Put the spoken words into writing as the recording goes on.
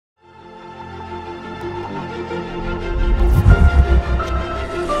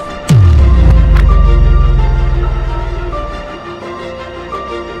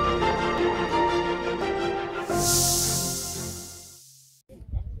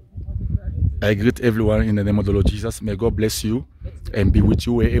I greet everyone in the name of the Lord Jesus. May God bless you and be with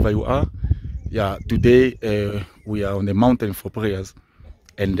you wherever you are. Yeah, today we are on the mountain for prayers,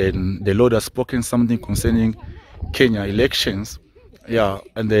 and then the Lord has spoken something concerning Kenya elections. Yeah,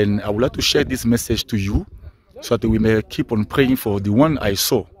 and then I would like to share this message to you so that we may keep on praying for the one I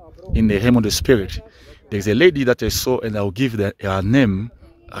saw in the realm of the Spirit. There's a lady that I saw, and I'll give her name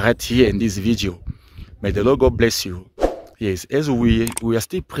right here in this video. May the Lord God bless you. Yes, as we are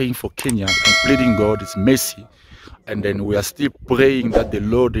still praying for Kenya and pleading God's mercy, and then we are still praying that the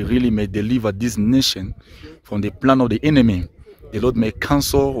Lord really may deliver this nation from the plan of the enemy. The Lord may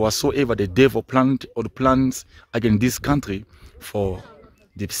cancel whatsoever the devil planned or the plans against this country for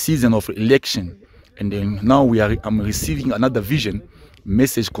the season of election. And then now I'm receiving another vision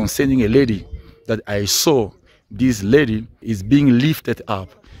message concerning a lady that I saw. This lady is being lifted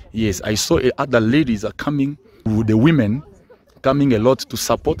up. Yes, I saw other ladies are coming, the women coming a lot to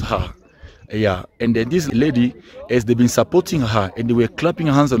support her. Yeah, and then this lady, as they've been supporting her and they were clapping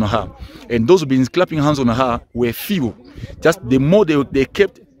hands on her, and those who've been clapping hands on her were few. Just the more they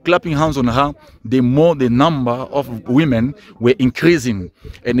kept clapping hands on her, the more the number of women were increasing,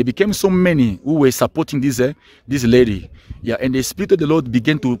 and it became so many who were supporting this lady. Yeah, and the Spirit of the Lord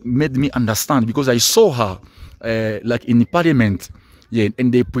began to make me understand, because I saw her like in the parliament. Yeah,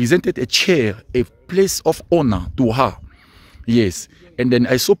 and they presented a chair, a place of honor to her. Yes, and then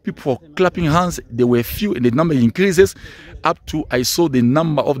I saw people clapping hands. They were few, and the number increases up to I saw the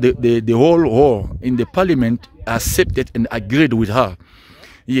number of the whole hall in the parliament accepted and agreed with her.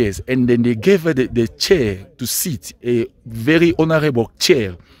 Yes, and then they gave her the chair to sit, a very honorable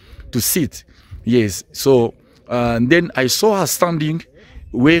chair to sit. Yes, so then I saw her standing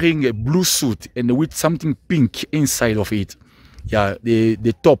wearing a blue suit and with something pink inside of it. Yeah, the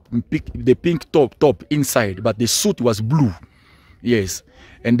pink top inside, but the suit was blue. Yes,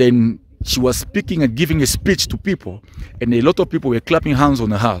 and then she was speaking and giving a speech to people, and a lot of people were clapping hands on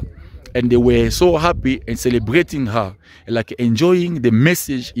her, and they were so happy and celebrating her, like enjoying the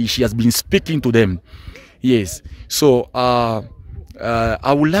message she has been speaking to them. Yes, so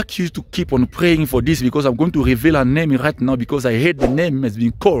I would like you to keep on praying for this, because I'm going to reveal her name right now, because I heard the name has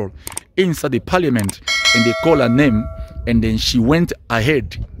been called inside the parliament, and they call her name, and then she went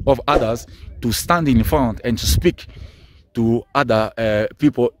ahead of others to stand in front and to speak to other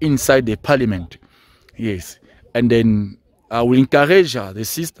people inside the parliament. Yes, and then I will encourage her, the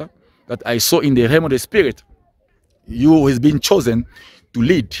sister that I saw in the realm of the Spirit. You has been chosen to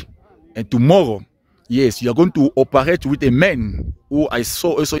lead, and tomorrow, yes, you are going to operate with a man who I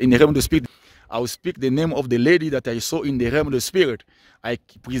saw also in the realm of the Spirit. I will speak the name of the lady that I saw in the realm of the Spirit. I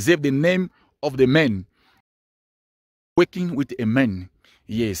preserve the name of the man, working with a man,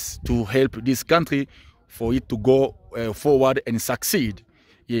 yes, to help this country for it to go forward and succeed.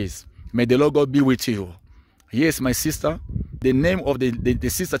 Yes, may the Lord God be with you. Yes, my sister, the name of the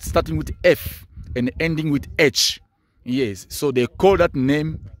sister starting with F and ending with H. Yes, so they call that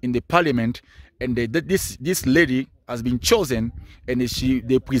name in the parliament, and this lady has been chosen, and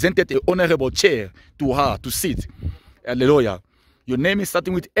they presented an honorable chair to her to sit. Hallelujah. Your name is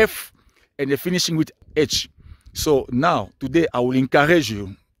starting with F and they're finishing with H. So now, today, I will encourage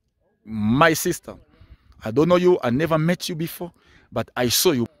you, my sister. I don't know you, I never met you before, but I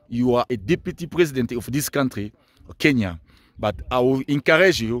saw you. You are a deputy president of this country, Kenya. But I will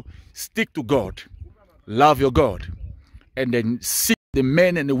encourage you, stick to God, love your God, and then seek the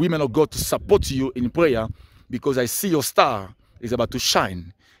men and the women of God to support you in prayer, because I see your star is about to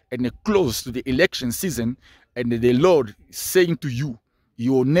shine, and close to the election season, and the Lord is saying to you,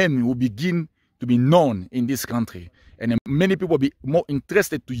 your name will begin to be known in this country. And many people will be more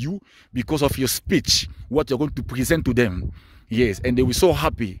interested to you because of your speech, what you're going to present to them. Yes, and they will be so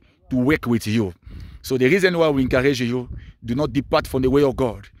happy to work with you. So the reason why we encourage you, do not depart from the way of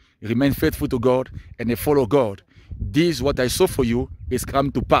God. Remain faithful to God and follow God. This, what I saw for you, is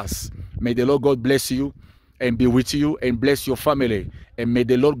come to pass. May the Lord God bless you and be with you and bless your family. And may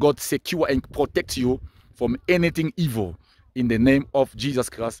the Lord God secure and protect you from anything evil. In the name of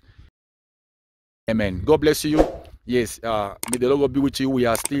Jesus Christ. Amen. God bless you. Yes, may the Lord God be with you. We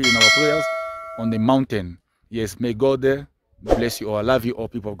are still in our prayers on the mountain. Yes, may God bless you all. I love you all,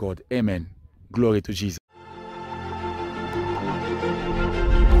 people of God. Amen. Glory to Jesus.